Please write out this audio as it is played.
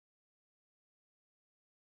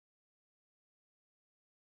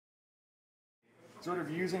sort of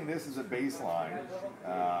using this as a baseline,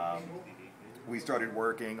 we started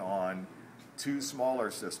working on two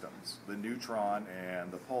smaller systems, the Neutron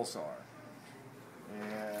and the Pulsar.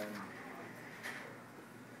 And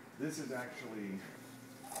this is actually,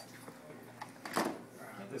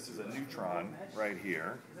 this is a Neutron right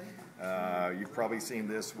here. You've probably seen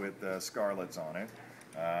this with scarlets on it.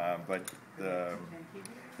 But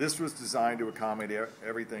this was designed to accommodate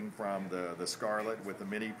everything from the scarlet with the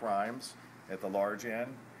mini primes at the large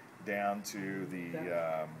end down to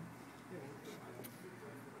the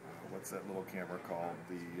what's that little camera called?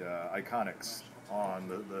 The Iconics on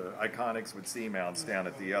the Iconics with C-mounts down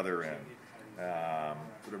at the other end.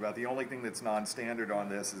 But about the only thing that's non-standard on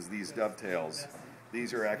this is these dovetails.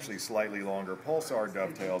 These are actually slightly longer Pulsar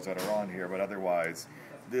dovetails that are on here, but otherwise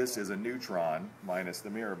this is a Neutron minus the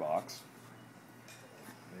mirror box.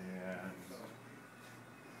 And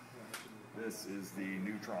this is the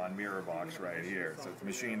Neutron mirror box right here. So it's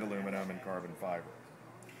machined aluminum and carbon fiber.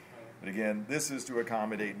 But again, this is to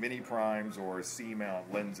accommodate mini primes or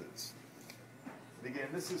C-mount lenses. And again,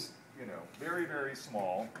 this is, you know, very, very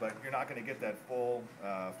small, but you're not going to get that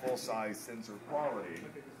full-size sensor quality.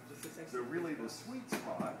 So really the sweet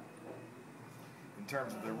spot in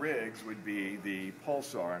terms of the rigs would be the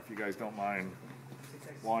Pulsar, if you guys don't mind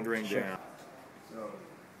wandering down. So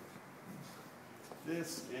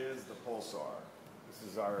this is the Pulsar.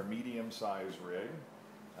 This is our medium-sized rig.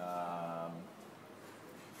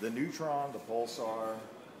 The Neutron, the Pulsar,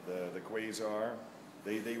 the Quasar,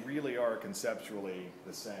 they really are conceptually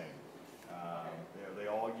the same. They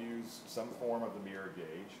all use some form of the mirror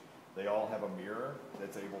gauge. They all have a mirror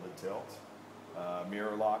that's able to tilt.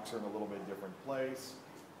 Mirror locks are in a little bit different place.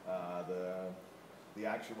 The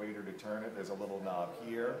actuator to turn it, there's a little knob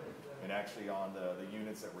here. And actually on the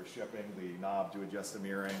units that we're shipping, the knob to adjust the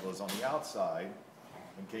mirror angle is on the outside.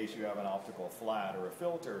 In case you have an optical flat or a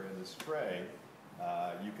filter in this tray,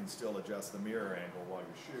 you can still adjust the mirror angle while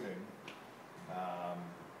you're shooting.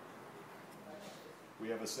 We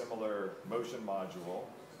have a similar motion module,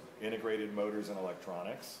 integrated motors and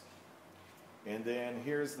electronics. And then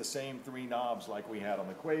here's the same three knobs like we had on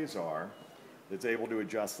the Quasar that's able to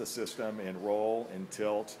adjust the system in roll, in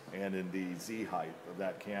tilt, and in the Z height of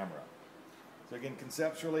that camera. So again,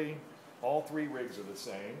 conceptually, all three rigs are the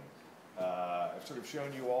same. I've sort of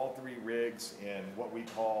shown you all three rigs in what we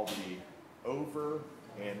call the over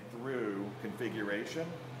and through configuration.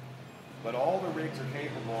 But all the rigs are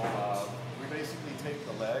capable of, we basically take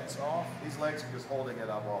the legs off. These legs are just holding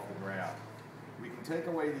it up off the ground. We can take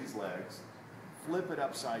away these legs, flip it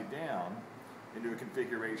upside down into a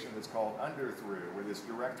configuration that's called under through, where this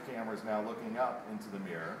direct camera is now looking up into the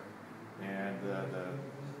mirror, and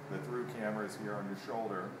the through camera is here on your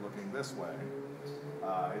shoulder looking this way.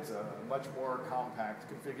 It's a much more compact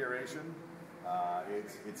configuration.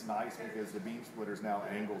 It's nice because the beam splitter is now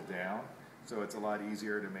angled down, so it's a lot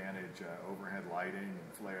easier to manage overhead lighting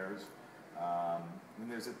and flares. And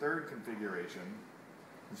there's a third configuration,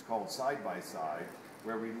 it's called side-by-side,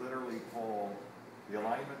 where we literally pull the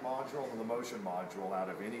alignment module and the motion module out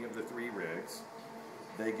of any of the three rigs.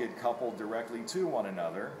 They get coupled directly to one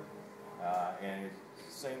another, and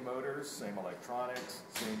same motors, same electronics,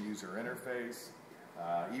 same user interface,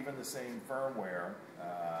 even the same firmware.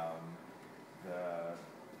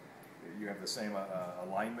 You have the same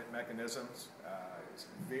alignment mechanisms. It's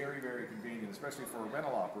very, very convenient, especially for a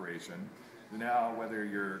rental operation. Now, whether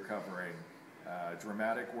you're covering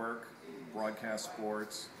dramatic work, broadcast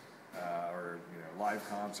sports, or live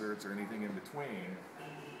concerts or anything in between,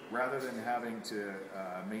 rather than having to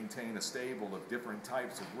maintain a stable of different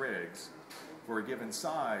types of rigs, for a given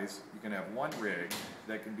size, you can have one rig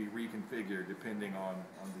that can be reconfigured depending on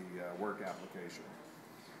the work application.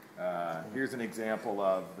 Here's an example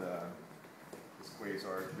of this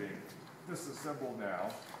Quasar being disassembled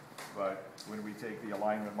now, but when we take the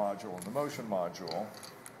alignment module and the motion module,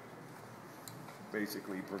 it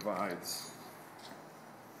basically provides,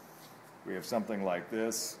 we have something like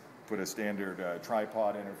this, put a standard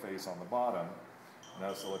tripod interface on the bottom,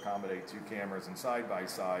 and this will accommodate two cameras and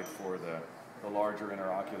side-by-side for the larger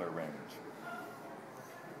interocular range.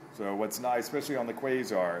 So what's nice, especially on the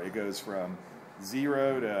Quasar, it goes from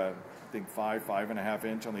 0 to I think 5.5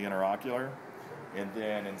 inch on the interocular, and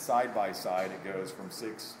then in side-by-side it goes from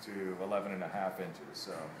 6 to 11.5 inches.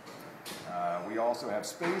 So we also have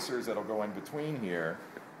spacers that'll go in between here.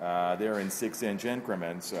 They're in 6-inch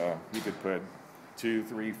increments, so you could put 2,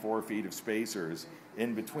 3, 4 feet of spacers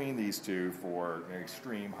in between these two for an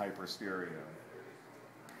extreme hyper stereo.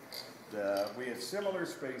 We have similar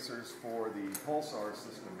spacers for the Pulsar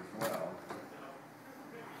system as well.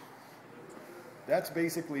 that's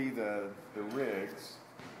basically the rigs.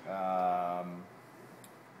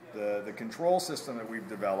 The control system that we've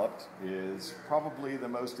developed is probably the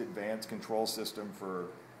most advanced control system for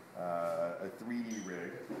a 3D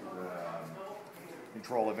rig.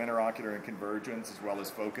 Control of interocular and convergence, as well as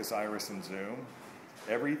focus, iris, and zoom.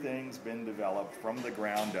 Everything's been developed from the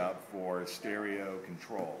ground up for stereo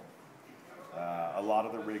control. A lot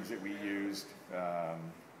of the rigs that we used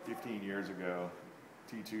 15 years ago,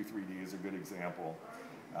 T2 3D is a good example.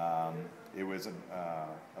 It was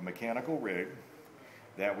a mechanical rig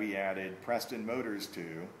that we added Preston motors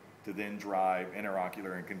to then drive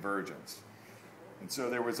interocular and convergence. And so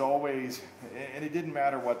there was always, and it didn't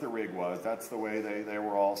matter what the rig was, that's the way they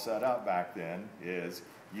were all set up back then, is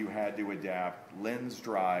you had to adapt lens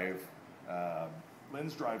drive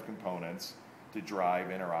components to drive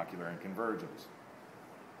interocular and convergence.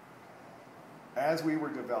 As we were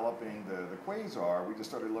developing the Quasar, we just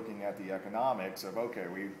started looking at the economics of, okay,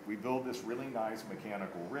 we build this really nice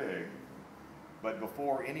mechanical rig, but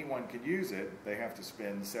before anyone could use it, they have to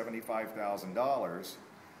spend $75,000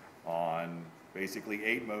 on basically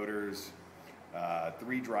 8 motors,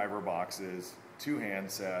 3 driver boxes, 2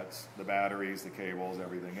 handsets, the batteries, the cables,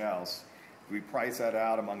 everything else. We price that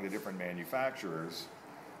out among the different manufacturers,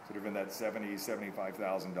 sort of in that $70,000,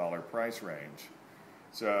 $75,000 price range.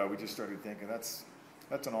 So we just started thinking that's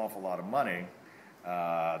an awful lot of money.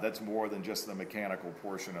 That's more than just the mechanical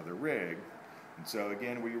portion of the rig. And so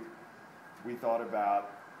again, we thought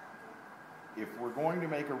about, if we're going to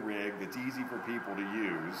make a rig that's easy for people to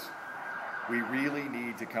use, we really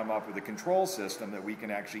need to come up with a control system that we can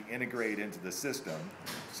actually integrate into the system.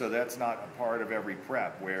 So that's not a part of every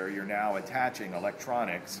prep where you're now attaching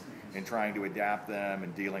electronics and trying to adapt them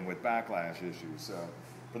and dealing with backlash issues. So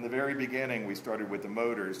from the very beginning, we started with the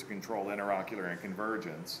motors to control interocular and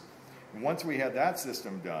convergence. And once we had that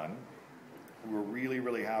system done, we were really,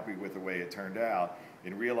 really happy with the way it turned out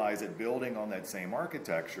and realized that building on that same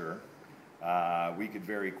architecture, we could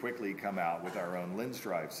very quickly come out with our own lens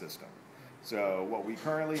drive system. So what we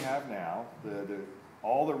currently have now,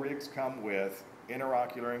 all the rigs come with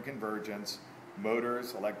interocular and convergence,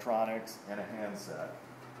 motors, electronics, and a handset.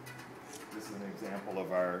 This is an example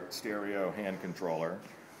of our stereo hand controller.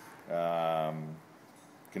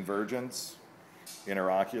 Convergence,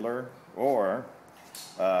 interocular, or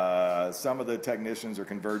some of the technicians or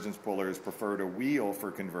convergence pullers preferred a wheel for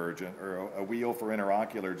convergent, or a wheel for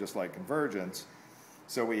interocular, just like convergence.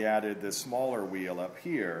 So we added this smaller wheel up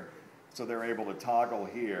here, so they're able to toggle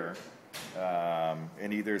here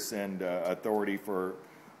and either send authority for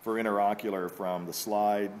interocular from the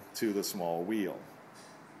slide to the small wheel.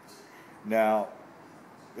 Now,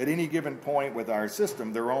 at any given point with our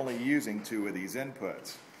system, they're only using 2 of these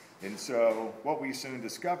inputs. And so what we soon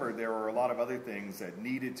discovered, there were a lot of other things that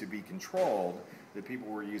needed to be controlled that people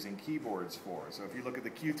were using keyboards for. So if you look at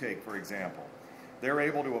the Q-Take, for example, they're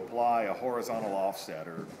able to apply a horizontal offset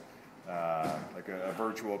or like a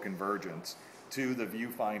virtual convergence to the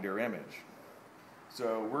viewfinder image.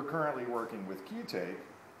 So we're currently working with Q-Take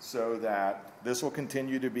so that this will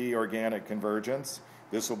continue to be organic convergence,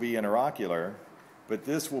 this will be interocular, but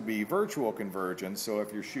this will be virtual convergence. So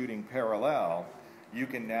if you're shooting parallel, you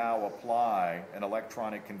can now apply an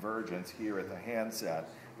electronic convergence here at the handset,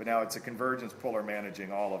 but now it's a convergence puller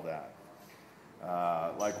managing all of that.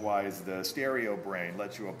 Likewise, the stereo brain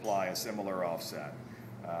lets you apply a similar offset.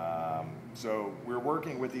 So we're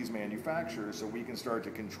working with these manufacturers so we can start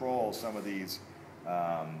to control some of these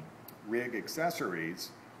rig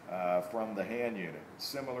accessories from the hand unit.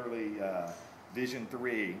 Similarly, Vision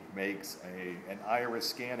 3 makes an iris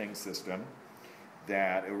scanning system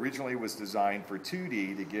that originally was designed for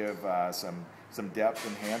 2D to give some depth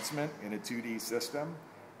enhancement in a 2D system.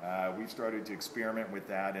 We've started to experiment with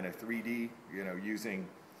that in a 3D, using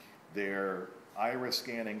their iris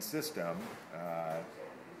scanning system.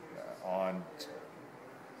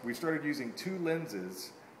 We started using 2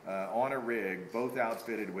 lenses on a rig, both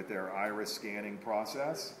outfitted with their iris scanning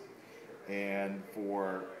process. And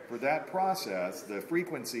for that process, the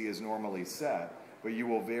frequency is normally set, but you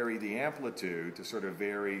will vary the amplitude to sort of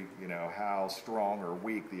vary, how strong or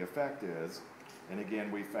weak the effect is. And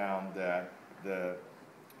again, we found that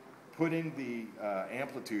putting the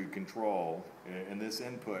amplitude control in this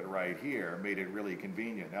input right here made it really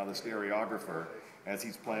convenient. Now the stereographer, as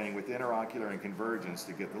he's playing with interocular and convergence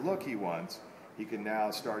to get the look he wants, he can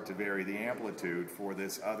now start to vary the amplitude for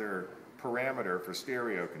this other parameter for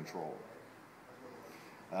stereo control.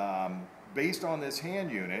 Based on this hand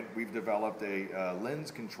unit, we've developed a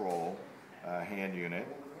lens control hand unit.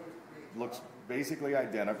 Looks basically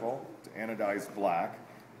identical to anodized black.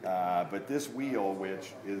 But this wheel,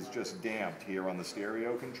 which is just damped here on the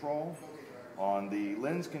stereo control, on the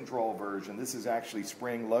lens control version, this is actually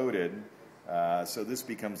spring loaded, so this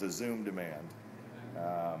becomes a zoom demand.